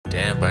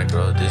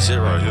bankroll. This shit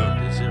right here.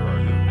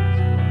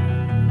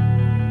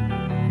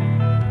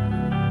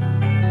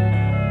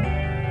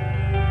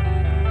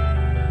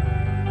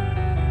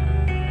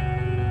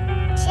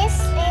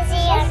 Just busy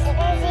on the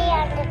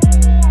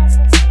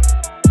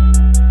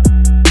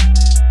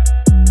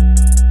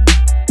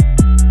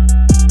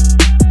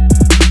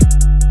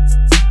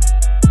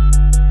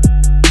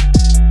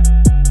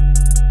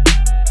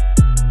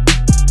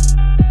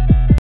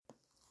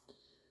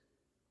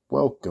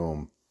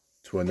Welcome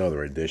to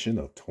another edition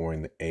of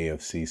Touring the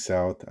AFC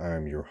South.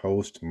 I'm your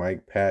host,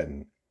 Mike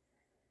Patton.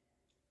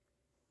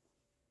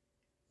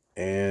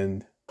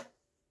 And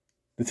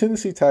the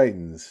Tennessee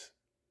Titans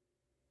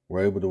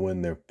were able to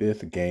win their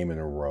fifth game in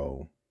a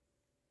row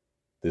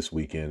this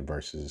weekend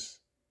versus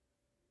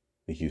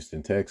the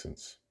Houston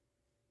Texans.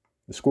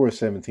 The score is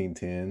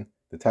 17-10.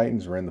 The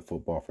Titans ran the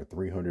football for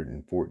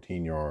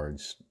 314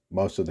 yards,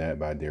 most of that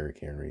by Derrick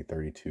Henry,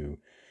 32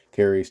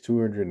 carries,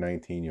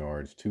 219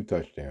 yards, 2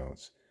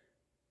 touchdowns.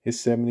 His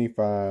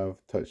 75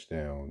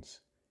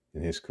 touchdowns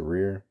in his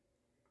career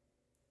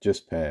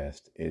just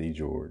passed Eddie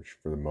George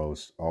for the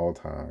most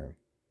all-time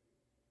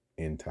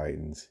in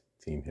Titans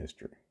team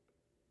history.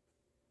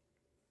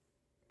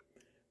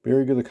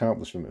 Very good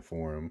accomplishment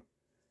for him,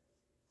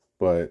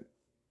 but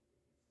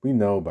we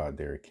know about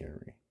Derrick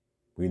Henry.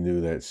 We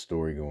knew that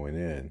story going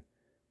in.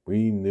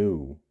 We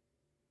knew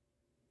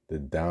the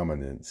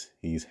dominance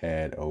he's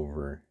had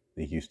over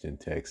the Houston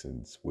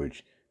Texans,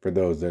 which, for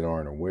those that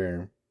aren't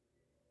aware,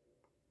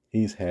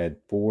 he's had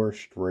 4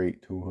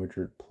 straight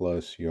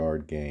 200-plus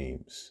yard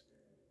games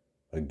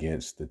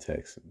against the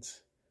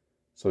Texans.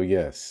 So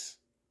yes,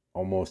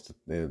 almost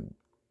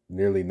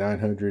nearly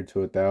 900 to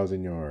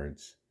 1,000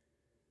 yards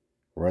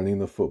running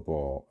the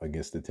football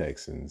against the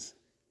Texans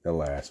the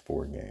last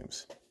 4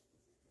 games.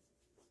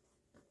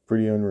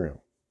 Pretty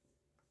unreal.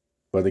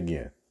 But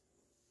again,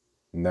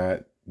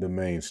 not the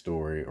main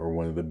story or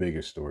one of the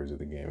biggest stories of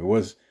the game. It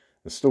was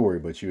a story,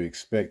 but you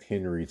expect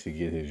Henry to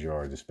get his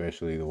yards,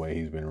 especially the way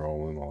he's been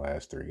rolling the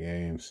last 3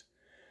 games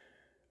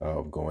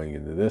going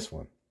into this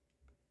one.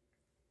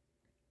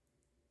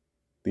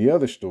 The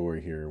other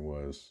story here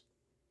was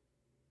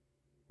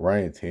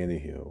Ryan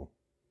Tannehill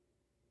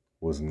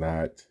was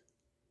not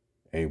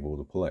able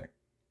to play.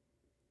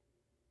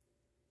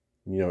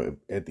 You know,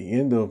 at the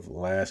end of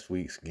last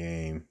week's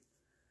game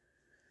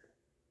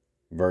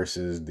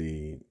versus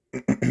the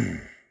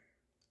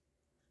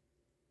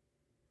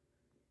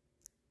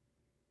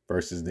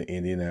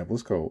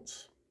Indianapolis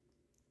Colts,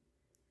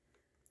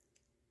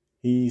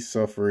 he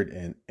suffered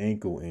an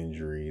ankle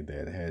injury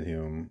that had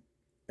him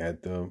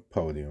at the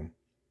podium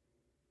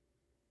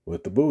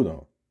with the boot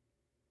on.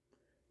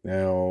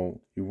 Now,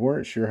 you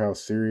weren't sure how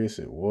serious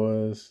it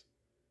was.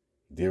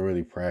 He didn't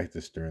really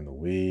practice during the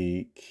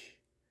week.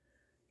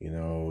 You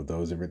know,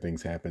 those different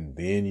things happen.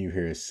 Then you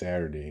hear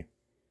Saturday,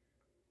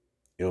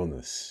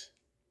 illness,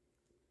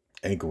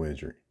 ankle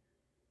injury.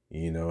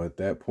 You know, at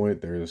that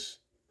point, there's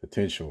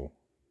potential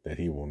that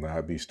he will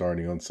not be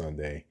starting on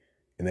Sunday.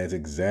 And that's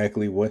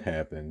exactly what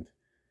happened,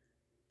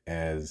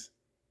 as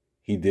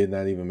he did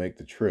not even make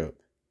the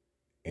trip.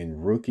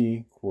 And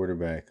rookie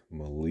quarterback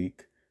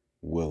Malik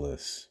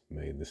Willis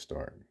made the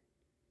start.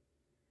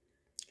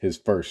 His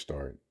first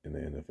start in the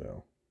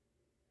NFL.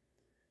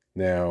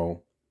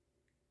 Now,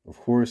 of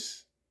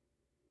course,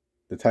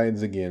 the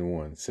Titans again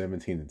won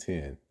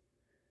 17-10.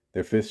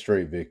 Their 5th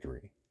straight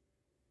victory.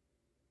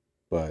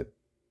 But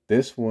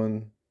this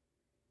one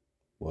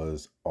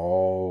was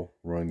all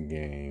run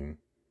game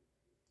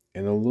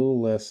and a little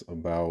less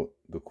about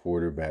the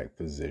quarterback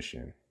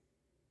position.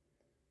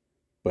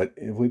 But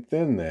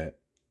within that,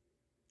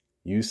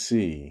 you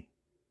see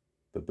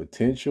the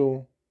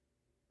potential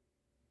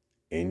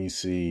and you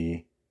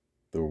see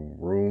the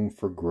room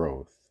for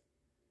growth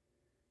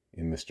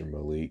in Mr.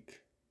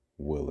 Malik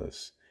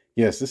Willis.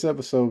 Yes, this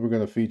episode we're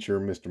going to feature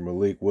Mr.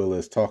 Malik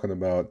Willis talking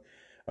about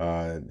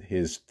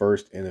his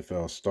first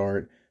NFL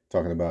start,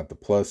 talking about the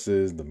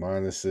pluses, the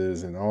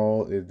minuses, and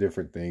all the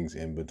different things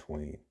in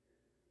between.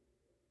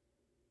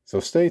 So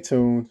stay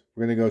tuned.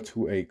 We're going to go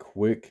to a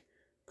quick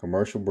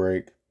commercial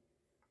break.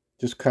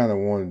 Just kind of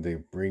wanted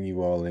to bring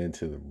you all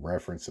into the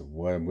reference of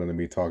what I'm going to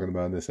be talking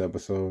about in this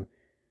episode.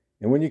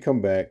 And when you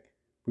come back,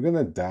 we're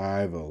going to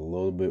dive a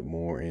little bit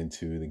more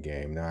into the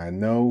game. Now, I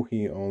know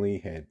he only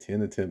had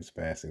 10 attempts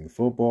passing the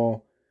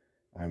football.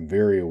 I'm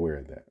very aware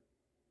of that.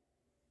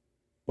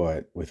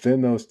 But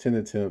within those 10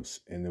 attempts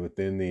and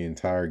within the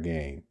entire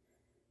game,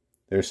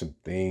 there's some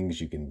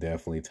things you can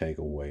definitely take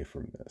away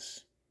from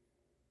this.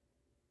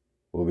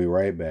 We'll be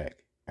right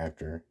back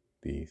after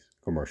these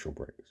commercial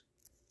breaks.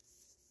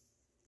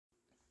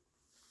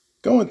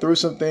 Going through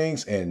some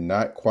things and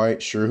not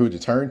quite sure who to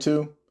turn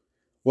to?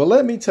 Well,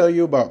 let me tell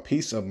you about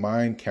Peace of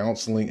Mind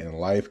Counseling and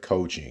Life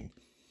Coaching.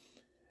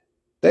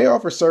 They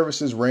offer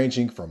services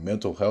ranging from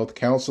mental health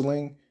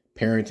counseling,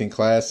 parenting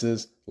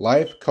classes,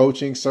 life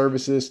coaching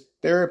services,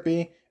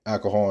 therapy,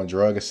 alcohol and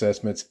drug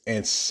assessments,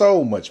 and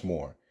so much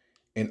more.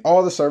 And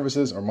all the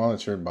services are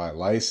monitored by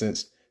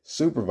licensed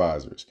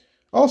supervisors.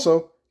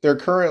 Also, They're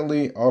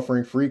currently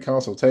offering free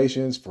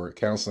consultations for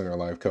counseling or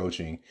life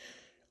coaching.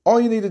 All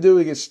you need to do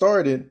to get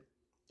started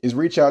is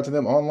reach out to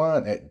them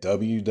online at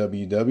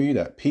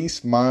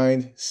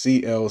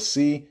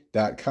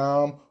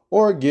www.peacemindclc.com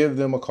or give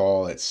them a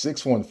call at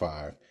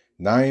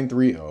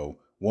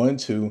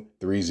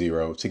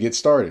 615-930-1230 to get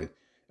started.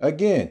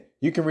 Again,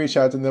 you can reach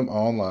out to them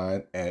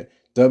online at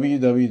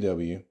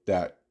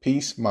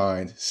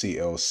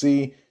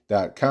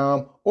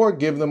www.peacemindclc.com or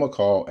give them a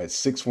call at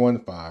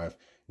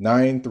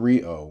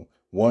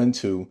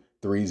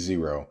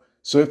 615-930-1230.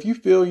 So if you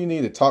feel you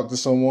need to talk to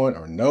someone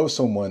or know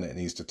someone that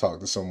needs to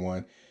talk to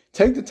someone,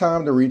 take the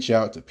time to reach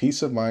out to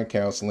Peace of Mind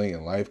Counseling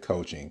and Life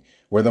Coaching,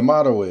 where the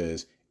motto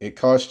is, it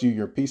costs you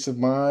your peace of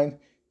mind,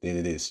 then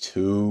it is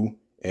too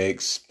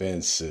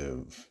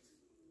expensive.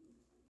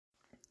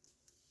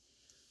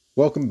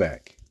 Welcome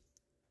back.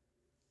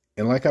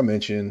 And like I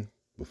mentioned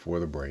before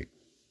the break,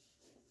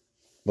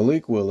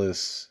 Malik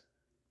Willis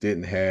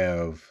didn't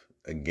have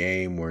a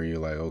game where you're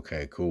like,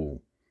 okay,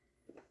 cool.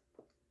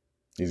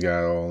 He's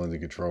got it all under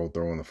control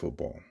throwing the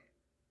football.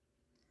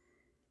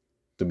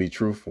 To be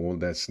truthful,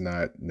 that's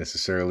not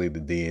necessarily the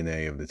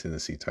DNA of the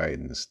Tennessee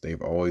Titans.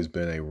 They've always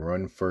been a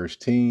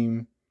run-first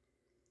team.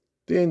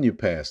 Then you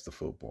pass the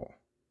football.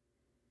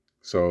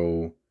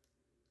 So,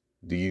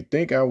 do you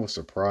think I was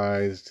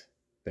surprised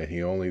that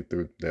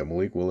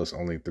Malik Willis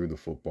only threw the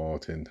football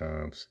 10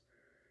 times?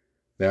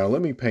 Now,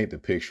 let me paint the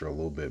picture a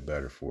little bit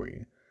better for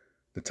you.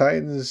 The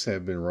Titans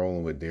have been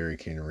rolling with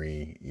Derrick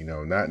Henry,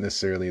 not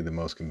necessarily the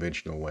most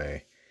conventional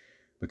way,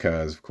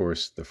 because of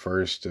course the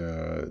first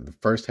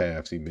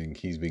half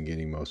he's been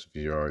getting most of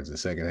his yards. The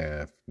second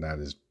half, not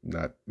as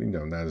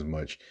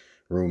much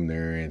room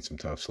there and some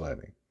tough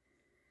sledding.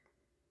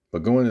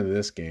 But going into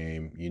this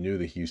game, you knew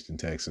the Houston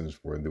Texans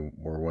were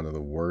one of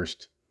the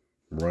worst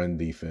run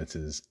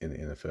defenses in the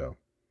NFL.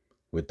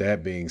 With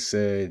that being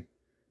said,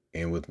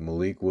 and with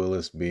Malik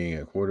Willis being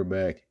a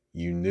quarterback,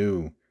 you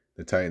knew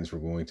the Titans were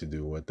going to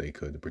do what they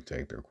could to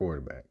protect their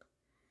quarterback.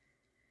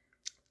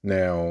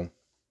 Now,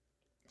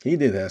 he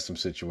did have some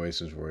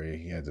situations where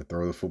he had to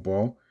throw the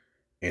football,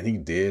 and he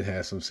did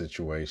have some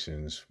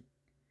situations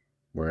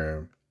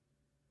where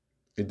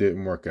it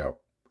didn't work out.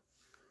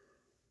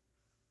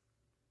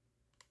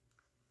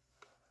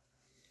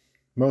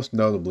 Most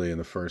notably in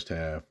the first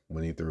half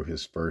when he threw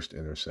his first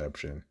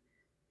interception.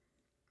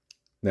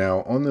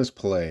 Now, on this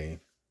play,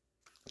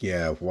 you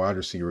have wide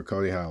receiver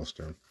Cody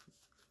Hollister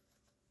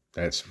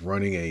that's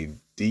running a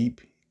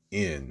deep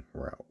in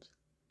route.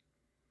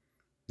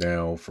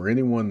 Now, for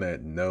anyone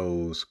that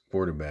knows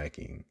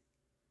quarterbacking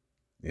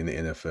in the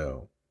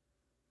NFL,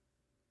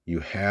 you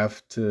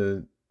have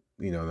to,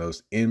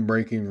 those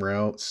in-breaking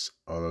routes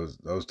or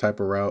those type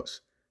of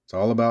routes, it's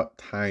all about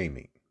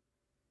timing.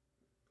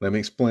 Let me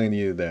explain to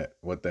you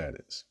what that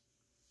is.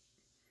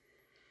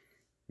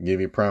 I'll give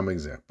you a prime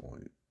example.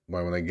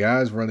 When a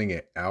guy's running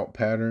an out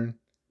pattern,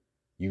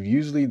 you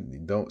usually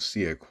don't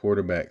see a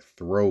quarterback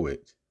throw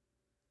it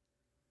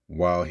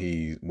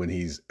when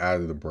he's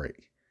out of the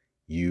break.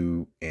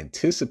 You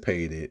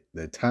anticipated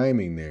the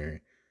timing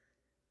there.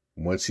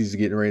 Once he's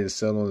getting ready to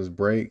settle on his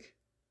break,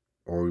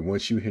 or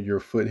once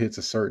your foot hits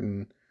a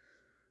certain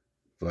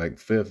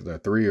fifth or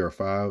 3 or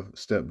 5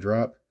 step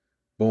drop,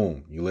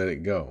 boom, you let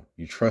it go.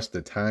 You trust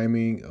the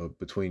timing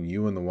between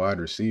you and the wide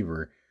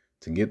receiver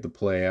to get the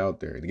play out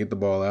there, to get the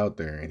ball out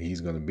there, and he's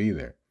going to be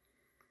there.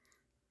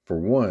 For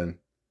one,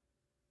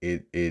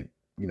 the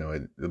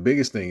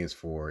biggest thing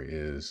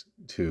is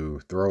to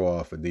throw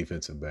off a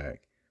defensive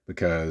back,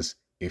 because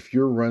if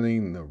you're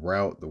running the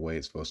route the way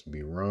it's supposed to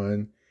be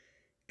run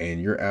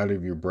and you're out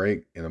of your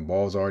break and the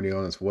ball's already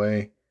on its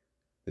way,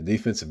 the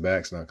defensive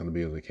back's not going to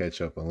be able to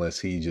catch up unless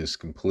he just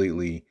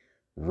completely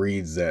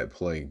reads that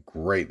play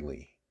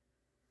greatly.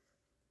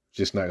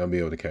 Just not going to be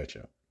able to catch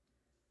up.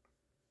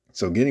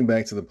 So getting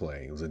back to the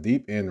play, it was a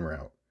deep in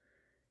route,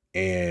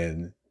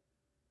 and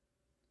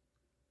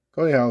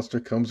Cody Hollister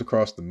comes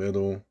across the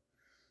middle,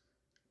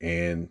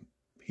 and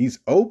he's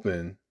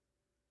open,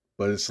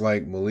 but it's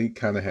like Malik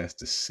kind of has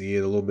to see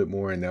it a little bit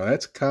more. And now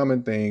that's a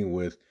common thing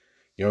with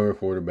younger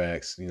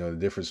quarterbacks. The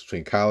difference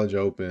between college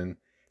open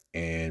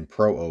and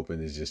pro open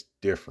is just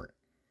different.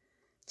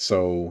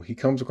 So he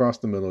comes across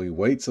the middle, he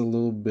waits a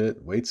little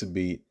bit, waits a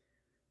beat,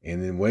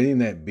 and then waiting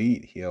that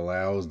beat, he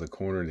allows the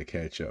corner to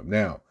catch up.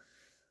 Now,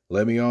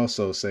 let me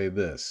also say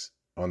this.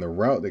 On the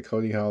route that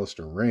Cody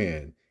Hollister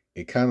ran,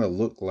 it kind of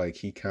looked like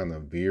he kind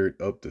of veered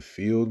up the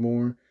field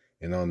more.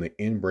 And on the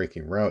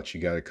in-breaking routes,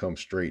 you got to come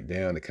straight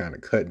down to kind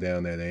of cut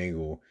down that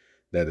angle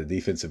that a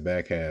defensive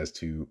back has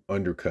to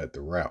undercut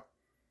the route.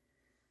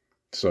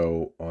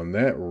 So on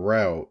that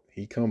route,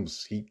 he kind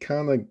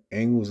of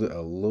angles it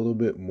a little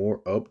bit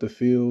more up the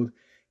field,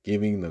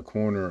 giving the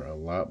corner a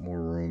lot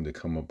more room to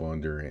come up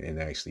under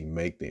and actually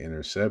make the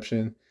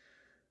interception.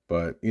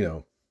 But,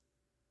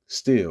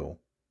 still,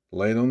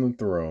 late on the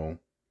throw,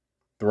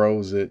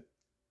 throws it,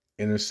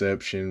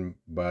 interception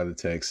by the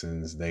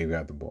Texans. They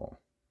got the ball.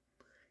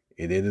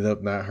 It ended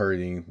up not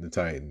hurting the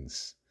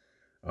Titans.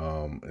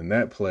 And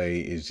that play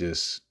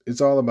is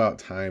it's all about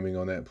timing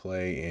on that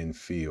play and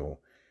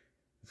feel.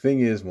 thing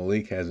is,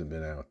 Malik hasn't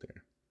been out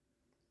there.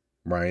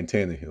 Ryan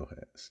Tannehill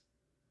has.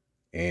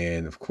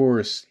 And of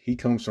course, he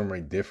comes from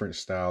a different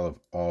style of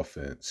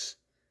offense.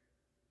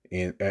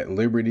 And at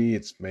Liberty,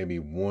 it's maybe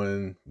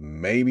one,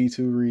 maybe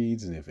two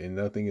reads. And if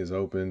nothing is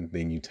open,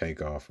 then you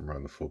take off and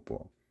run the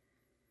football.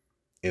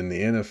 In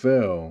the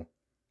NFL,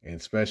 and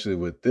especially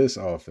with this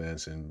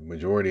offense and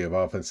majority of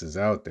offenses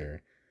out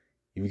there,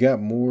 you've got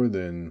more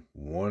than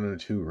one or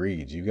two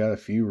reads. You got a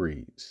few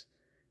reads.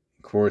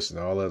 Of course, and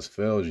all else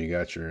fails, you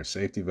got your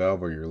safety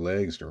valve or your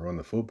legs to run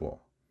the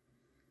football.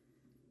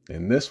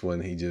 In this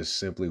one, he just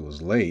simply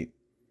was late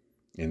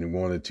and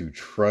wanted to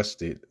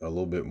trust it a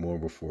little bit more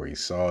before he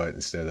saw it,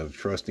 instead of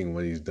trusting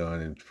what he's done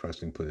and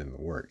trusting put in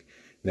the work.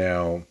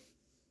 Now,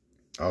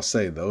 I'll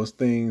say those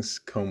things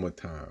come with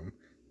time.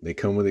 They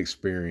come with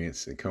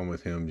experience. They come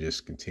with him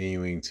just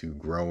continuing to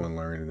grow and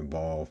learn and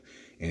evolve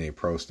in a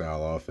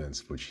pro-style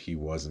offense, which he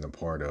wasn't a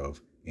part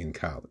of in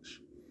college.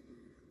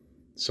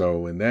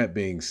 So, in that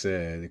being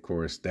said, of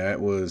course, that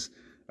was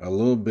a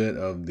little bit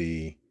of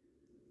the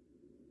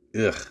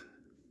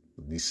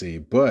you see,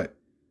 but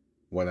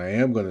what I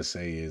am going to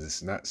say is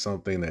it's not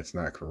something that's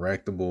not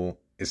correctable.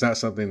 It's not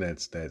something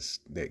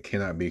that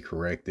cannot be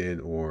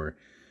corrected, or,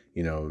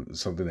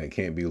 something that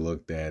can't be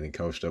looked at and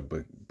coached up.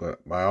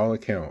 But by all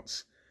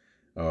accounts,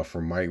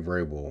 from Mike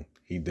Vrabel,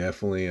 he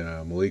definitely,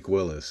 Malik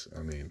Willis,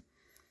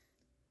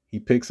 he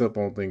picks up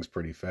on things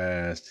pretty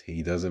fast.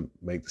 He doesn't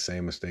make the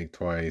same mistake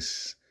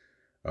twice.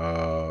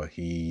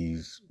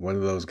 He's one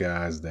of those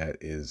guys that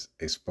is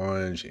a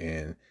sponge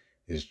and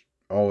is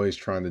always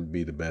trying to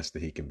be the best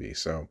that he can be.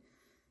 So,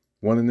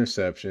 one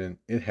interception,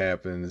 it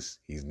happens.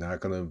 He's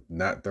not going to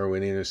not throw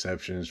any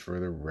interceptions for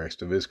the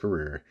rest of his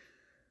career.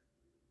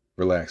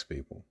 Relax,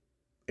 people.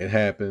 It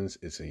happens.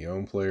 It's a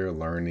young player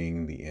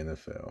learning the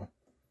NFL.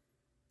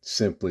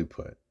 Simply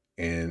put.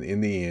 And in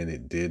the end,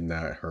 it did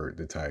not hurt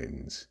the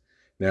Titans.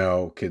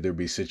 Now, could there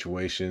be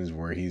situations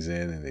where he's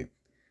in and it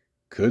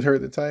could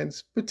hurt the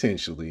Titans?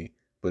 Potentially.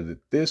 But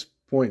at this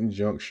point in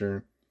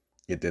juncture,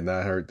 it did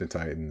not hurt the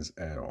Titans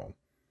at all.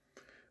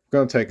 We're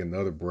going to take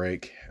another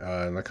break.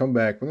 And I come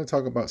back, we're going to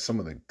talk about some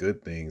of the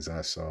good things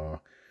I saw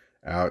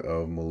out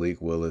of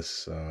Malik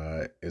Willis,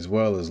 as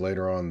well as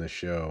later on in the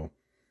show,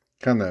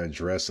 kind of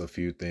address a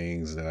few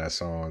things that I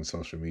saw on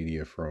social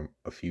media from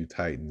a few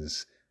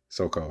Titans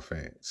so-called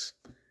fans.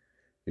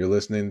 You're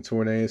listening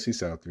to an AFC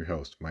South, your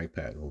host, Mike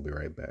Patton. We'll be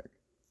right back.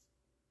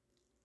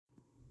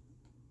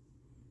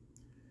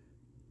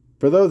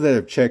 For those that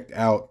have checked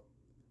out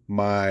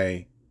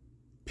my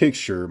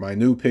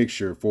new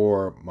picture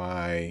for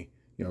my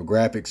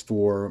graphics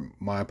for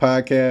my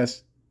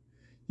podcast,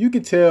 you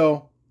can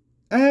tell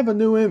I have a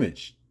new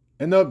image,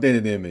 an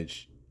updated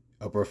image,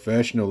 a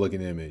professional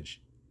looking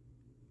image.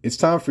 It's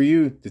time for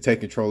you to take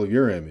control of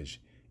your image.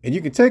 And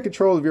you can take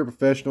control of your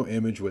professional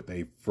image with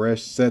a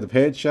fresh set of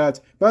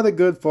headshots by the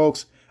good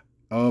folks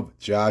of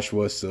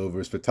Joshua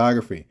Silver's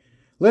Photography.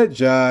 Let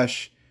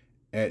Josh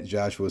at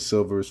Joshua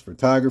Silver's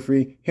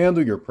Photography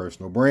handle your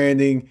personal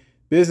branding,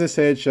 business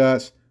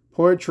headshots,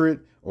 portrait,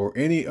 or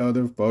any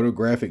other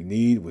photographic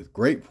need with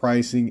great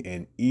pricing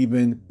and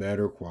even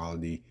better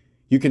quality.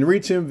 You can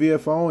reach him via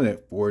phone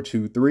at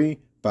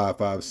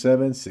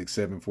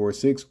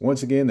 423-557-6746.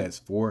 Once again, that's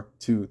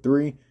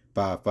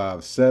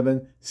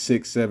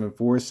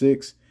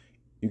 423-557-6746.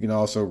 You can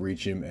also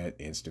reach him at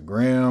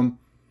Instagram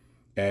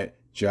at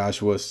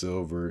Joshua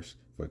Silver's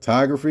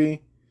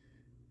Photography,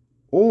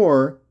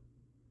 or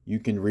you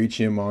can reach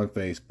him on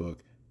Facebook.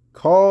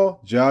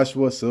 Call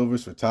Joshua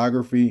Silver's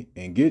Photography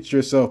and get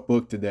yourself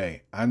booked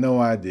today. I know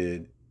I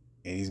did,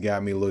 and he's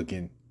got me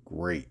looking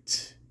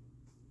great.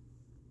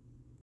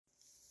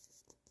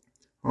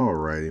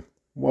 Alrighty,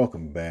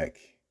 welcome back.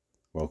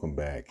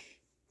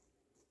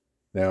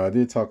 Now, I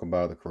did talk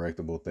about the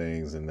correctable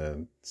things and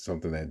then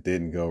something that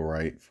didn't go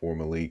right for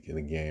Malik in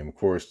the game. Of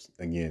course,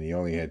 again, he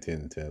only had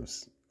 10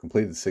 attempts,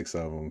 completed 6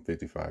 of them,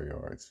 55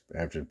 yards,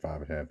 averaging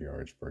 5.5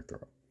 yards per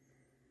throw.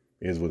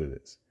 It is what it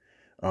is.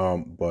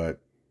 But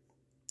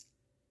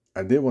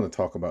I did want to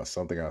talk about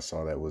something I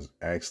saw that was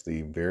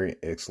actually very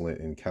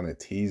excellent and kind of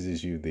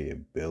teases you the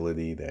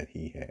ability that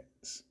he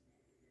has.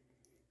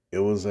 It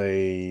was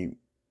a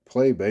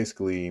play,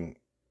 basically,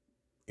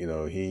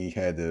 he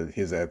had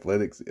his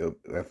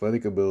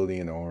athletic ability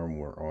and arm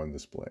were on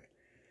display.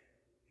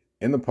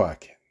 In the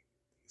pocket,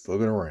 he's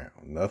looking around.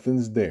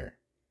 Nothing's there.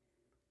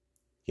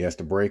 He has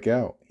to break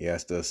out. He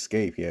has to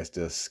escape. He has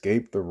to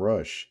escape the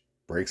rush.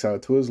 Breaks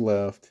out to his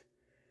left,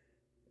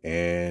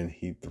 and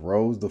he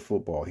throws the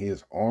football.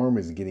 His arm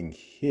is getting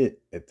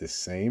hit at the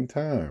same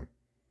time,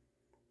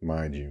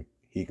 mind you.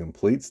 He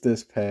completes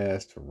this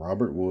pass to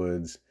Robert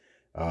Woods.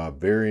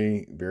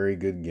 Very, very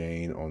good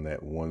gain on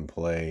that one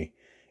play.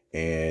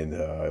 And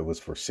it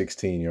was for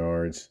 16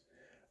 yards.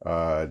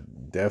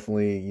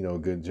 Definitely,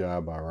 good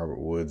job by Robert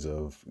Woods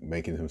of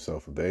making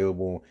himself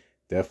available.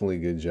 Definitely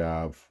good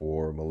job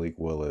for Malik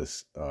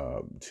Willis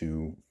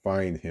to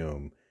find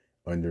him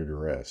under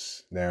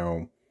duress.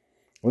 Now,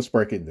 let's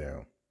break it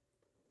down.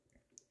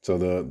 So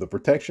the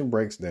protection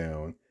breaks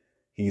down.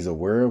 He's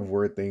aware of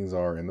where things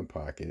are in the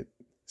pocket.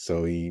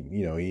 So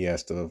he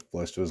has to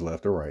flush to his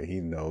left or right.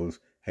 He knows,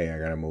 hey, I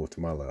got to move to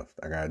my left.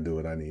 I got to do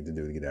what I need to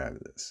do to get out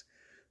of this.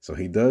 So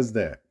he does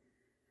that.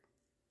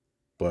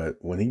 But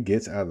when he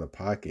gets out of the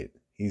pocket,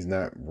 he's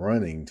not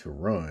running to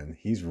run.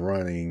 He's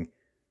running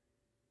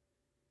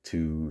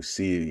to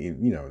see,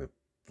 to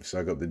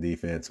suck up the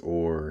defense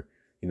or,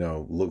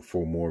 look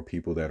for more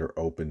people that are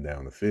open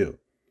down the field.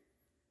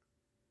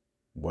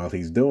 While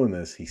he's doing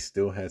this, he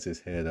still has his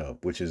head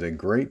up, which is a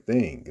great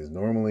thing because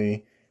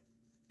normally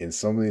in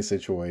some of these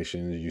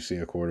situations, you see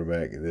a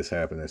quarterback, this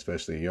happen,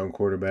 especially a young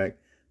quarterback,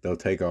 they'll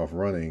take off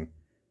running,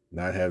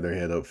 not have their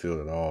head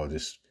upfield at all,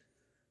 just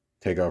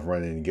take off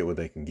running and get what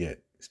they can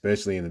get,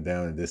 especially in a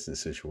down and distance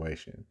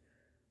situation.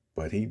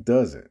 But he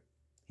doesn't.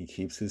 He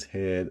keeps his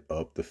head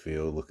up the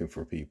field looking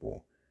for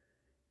people.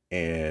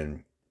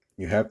 And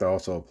you have to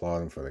also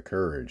applaud him for the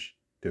courage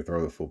to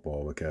throw the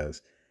football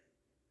because,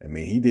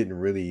 he didn't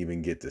really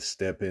even get to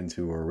step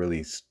into or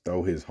really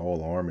throw his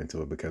whole arm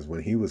into it because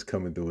when he was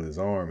coming through with his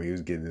arm, he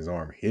was getting his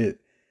arm hit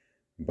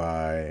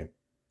by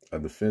a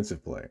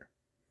defensive player.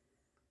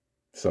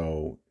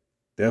 So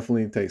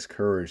definitely takes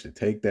courage to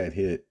take that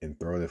hit and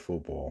throw the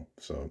football.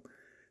 So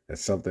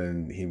that's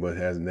something he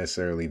hasn't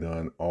necessarily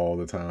done all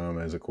the time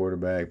as a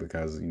quarterback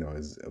because,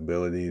 his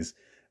abilities,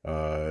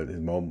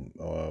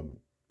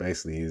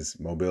 basically his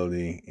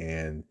mobility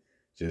and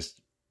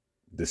just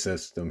the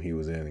system he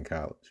was in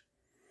college.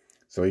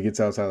 So he gets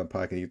outside the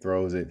pocket, he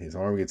throws it, his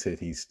arm gets hit,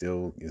 he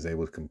still is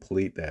able to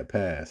complete that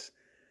pass.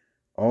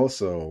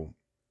 Also,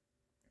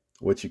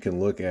 what you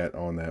can look at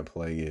on that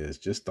play is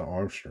just the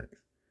arm strength.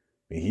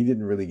 He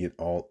didn't really get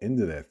all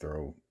into that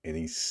throw, and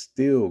he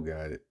still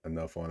got it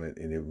enough on it,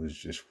 and it was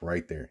just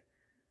right there.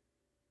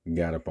 He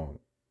got up on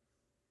it.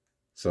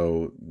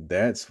 So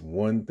that's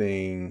one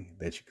thing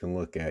that you can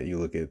look at. You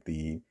look at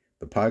the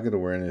pocket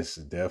awareness,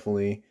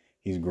 definitely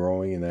he's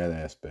growing in that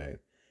aspect.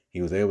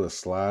 He was able to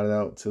slide it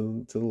out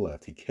to the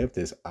left. He kept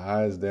his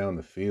eyes down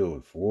the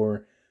field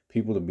for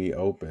people to be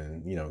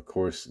open, of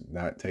course,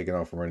 not taking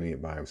off and running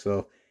it by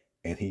himself,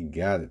 and he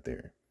got it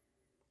there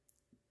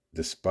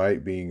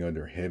despite being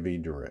under heavy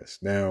duress.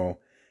 Now,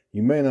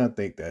 you may not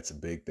think that's a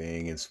big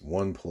thing. It's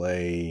one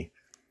play,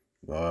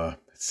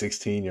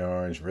 16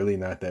 yards, really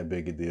not that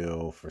big a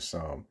deal for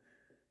some.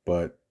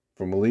 But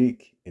for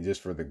Malik, and just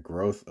for the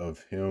growth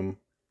of him,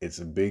 it's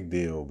a big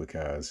deal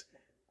because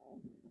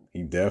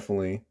he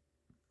definitely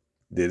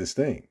did his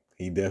thing.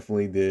 He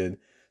definitely did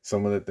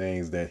some of the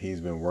things that he's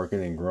been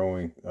working and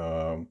growing,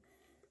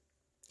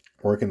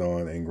 working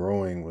on and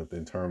growing with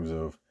in terms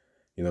of,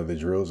 the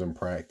drills and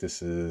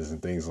practices and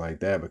things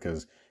like that.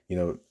 Because,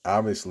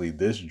 obviously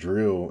this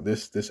drill,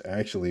 this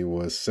actually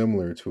was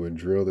similar to a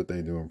drill that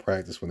they do in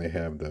practice when they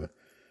have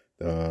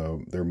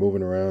they're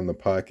moving around the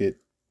pocket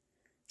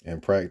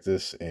and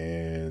practice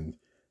and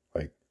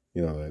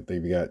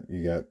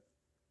you got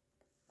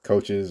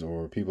coaches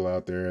or people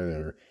out there that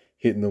are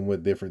hitting them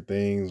with different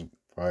things,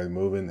 probably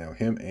moving. Now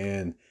him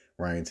and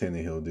Ryan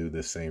Tannehill do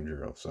this same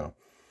drill. So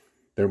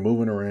they're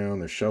moving around,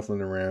 they're shuffling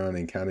around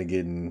and kind of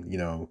getting,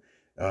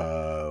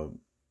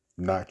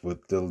 knocked with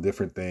little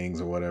different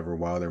things or whatever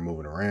while they're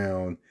moving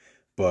around.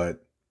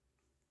 But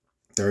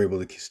they're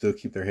able to still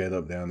keep their head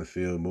up down the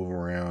field, move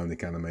around and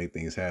kind of make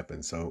things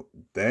happen. So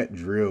that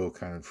drill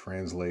kind of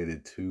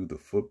translated to the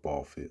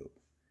football field.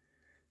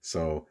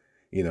 So,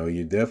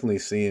 you're definitely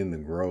seeing the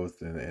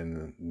growth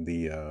and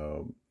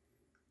the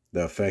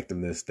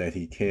effectiveness that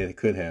he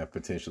could have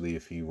potentially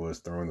if he was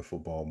throwing the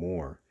football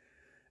more.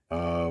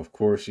 Of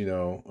course, he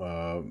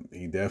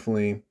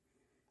definitely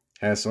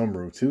has some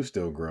room to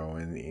still grow,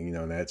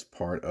 and that's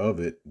part of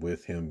it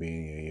with him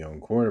being a young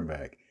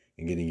quarterback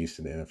and getting used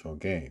to the NFL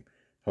game.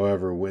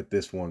 However, with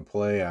this one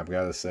play, I've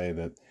got to say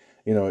that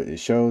it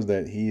shows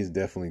that he's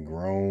definitely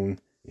grown.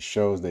 It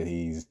shows that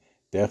he's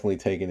definitely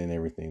taken in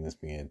everything that's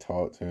being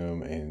taught to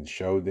him and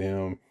showed to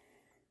him,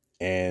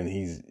 and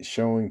he's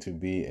showing to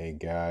be a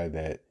guy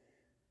that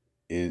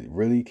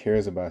really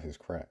cares about his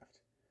craft.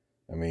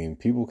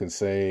 People can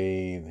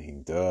say he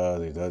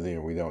doesn't,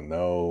 or we don't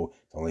know.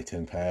 It's only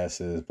 10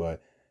 passes,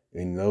 but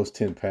in those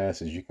 10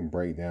 passes, you can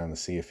break down and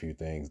see a few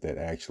things that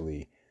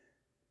actually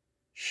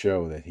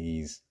show that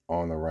he's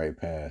on the right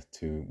path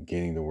to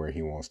getting to where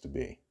he wants to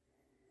be.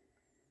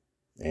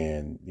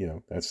 And,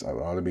 that's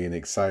ought to be an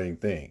exciting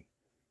thing.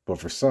 But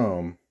for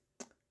some,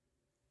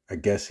 I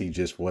guess he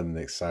just wasn't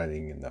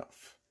exciting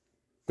enough.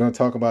 I'm going to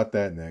talk about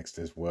that next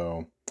as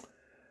well.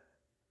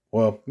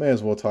 Well, may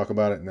as well talk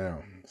about it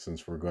now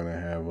since we're going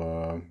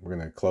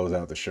to close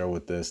out the show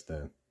with this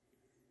then.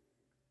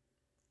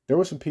 There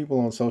were some people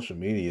on social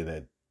media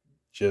that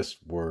just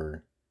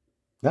were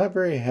not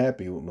very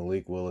happy with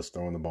Malik Willis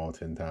throwing the ball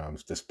 10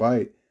 times,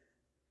 despite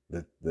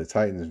the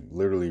Titans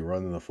literally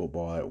running the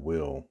football at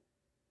will.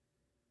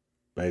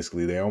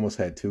 Basically, they almost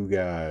had two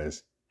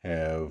guys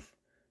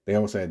they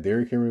almost had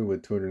Derrick Henry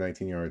with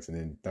 219 yards, and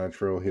then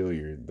Dontrell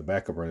Hilliard, the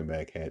backup running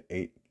back, had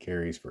 8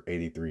 carries for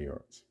 83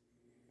 yards.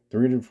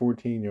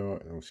 302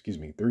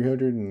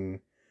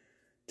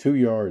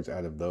 yards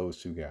out of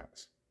those two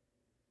guys.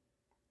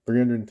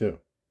 302.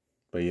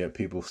 But yet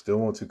people still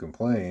want to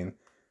complain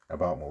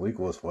about Malik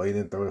Willis. Well, he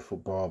didn't throw the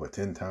football but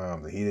 10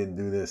 times. He didn't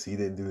do this. He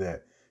didn't do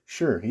that.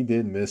 Sure, he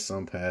did miss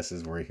some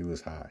passes where he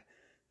was high.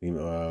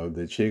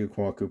 The Chiga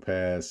Quanko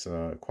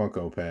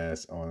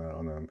pass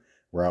on a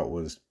route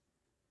was,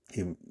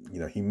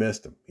 he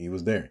missed him. He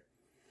was there.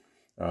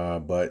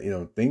 But,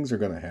 things are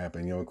going to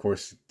happen. Of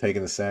course,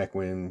 taking a sack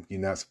when you're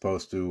not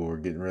supposed to, or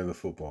getting rid of the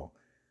football.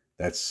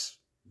 That's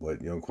what,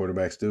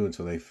 quarterbacks do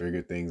until they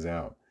figure things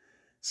out.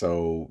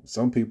 So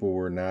some people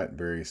were not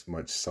very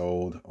much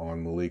sold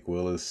on Malik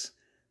Willis.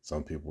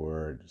 Some people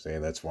were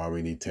saying that's why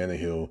we need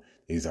Tannehill.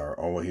 He's our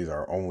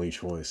only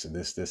choice, and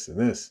this, and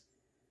this.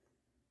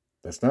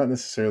 That's not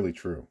necessarily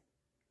true.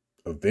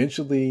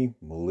 Eventually,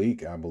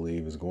 Malik, I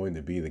believe, is going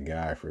to be the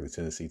guy for the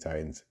Tennessee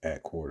Titans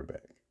at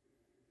quarterback.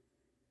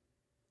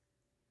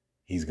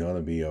 He's going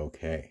to be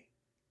okay.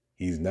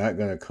 He's not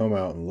going to come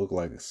out and look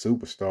like a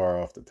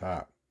superstar off the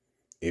top.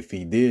 If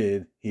he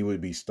did, he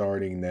would be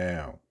starting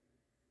now.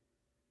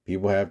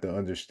 People have to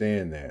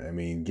understand that. I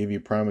mean, give you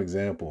a prime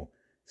example.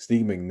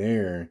 Steve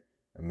McNair,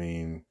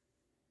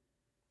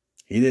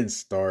 he didn't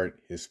start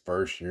his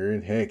first year.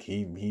 And heck,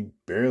 he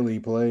barely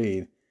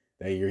played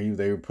that year.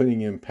 They were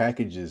putting in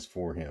packages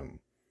for him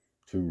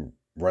to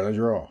run a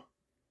draw.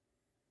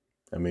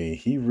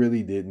 He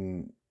really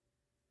didn't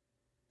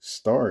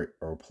start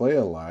or play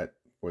a lot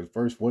for the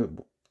first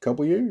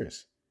couple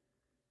years.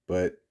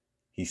 But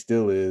he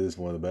still is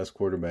one of the best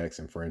quarterbacks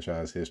in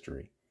franchise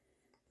history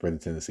for the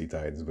Tennessee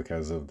Titans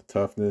because of the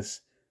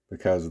toughness,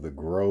 because of the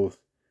growth.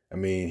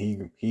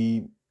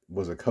 He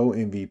was a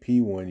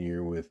co-MVP one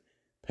year with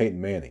Peyton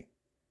Manning.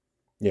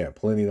 Yeah,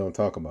 plenty don't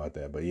talk about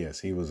that, but yes,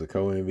 he was a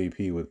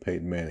co-MVP with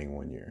Peyton Manning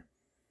one year.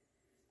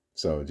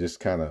 So just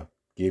kind of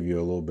give you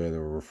a little bit of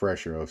a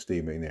refresher of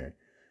Steve McNair.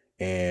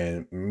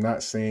 And I'm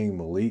not saying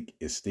Malik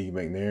is Steve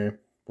McNair,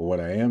 but what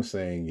I am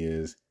saying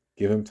is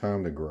give him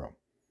time to grow.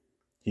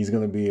 He's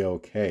going to be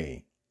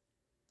okay.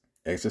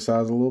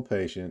 Exercise a little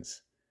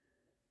patience.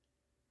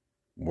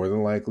 More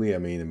than likely,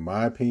 in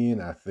my opinion,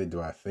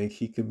 do I think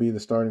he could be the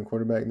starting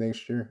quarterback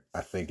next year?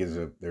 I think there's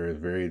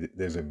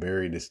a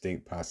very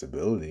distinct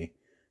possibility.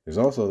 There's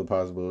also the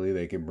possibility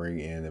they could bring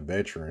in a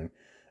veteran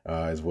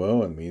as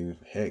well.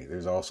 Heck,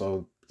 there's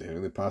also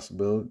potentially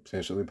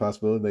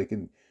possibility they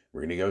could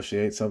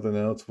renegotiate something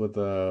else with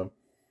Ryan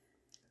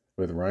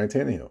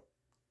Tannehill.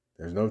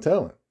 There's no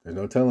telling. There's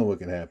no telling what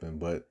can happen,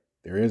 but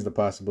there is the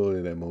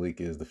possibility that Malik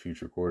is the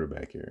future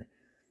quarterback here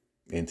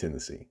in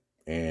Tennessee.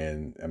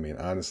 And,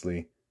 honestly,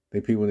 I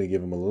think people need to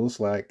give him a little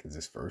slack because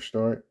his first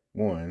start,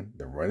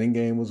 the running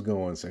game was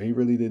going, so he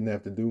really didn't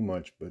have to do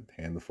much but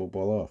hand the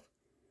football off.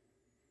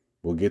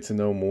 We'll get to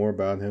know more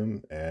about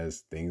him as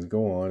things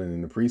go on. And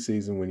in the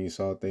preseason, when you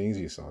saw things,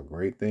 you saw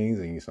great things,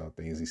 and you saw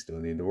things he still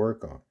needed to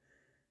work on.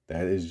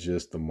 That is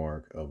just the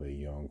mark of a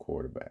young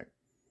quarterback.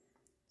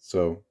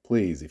 So,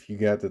 please, if you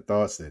got the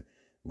thoughts that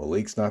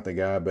Malik's not the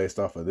guy based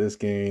off of this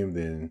game,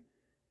 then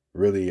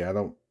really,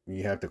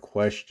 you have to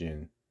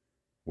question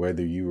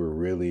whether you were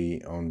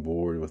really on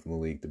board with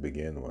Malik to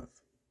begin with.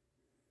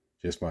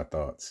 Just my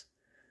thoughts.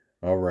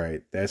 All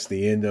right, that's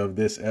the end of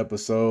this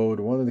episode.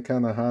 I wanted to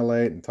kind of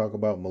highlight and talk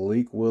about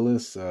Malik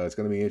Willis. It's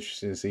going to be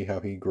interesting to see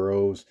how he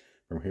grows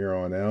from here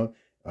on out.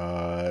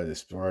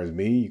 As far as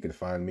me, you can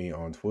find me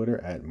on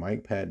Twitter at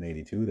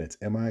MikePatton82. That's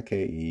MikePatton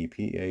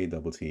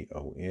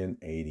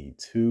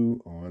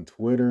 82 on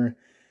Twitter.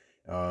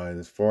 And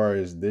as far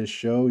as this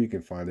show, you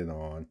can find it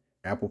on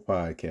Apple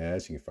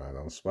Podcasts. You can find it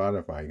on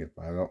Spotify. You can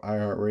find it on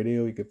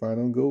iHeartRadio. You can find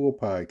it on Google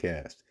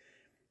Podcasts.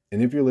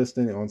 And if you're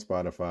listening on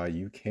Spotify,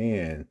 you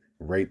can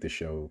rate the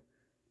show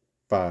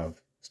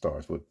 5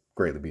 stars. Would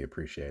greatly be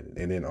appreciated.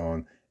 And then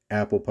on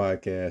Apple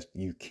Podcast,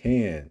 you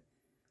can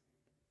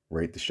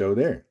rate the show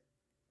there.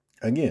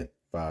 Again,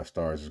 5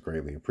 stars is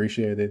greatly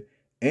appreciated.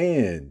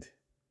 And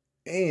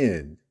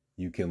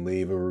you can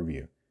leave a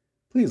review.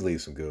 Please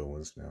leave some good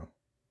ones now.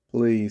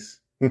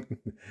 Please.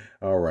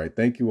 All right.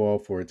 Thank you all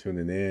for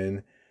tuning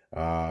in.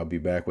 I'll be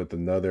back with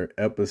another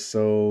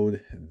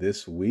episode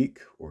this week,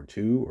 or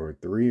 2 or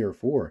 3 or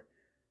 4.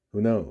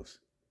 Who knows?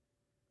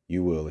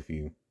 You will if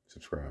you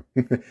subscribe.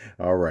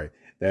 All right.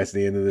 That's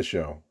the end of the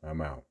show.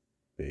 I'm out.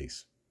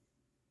 Peace.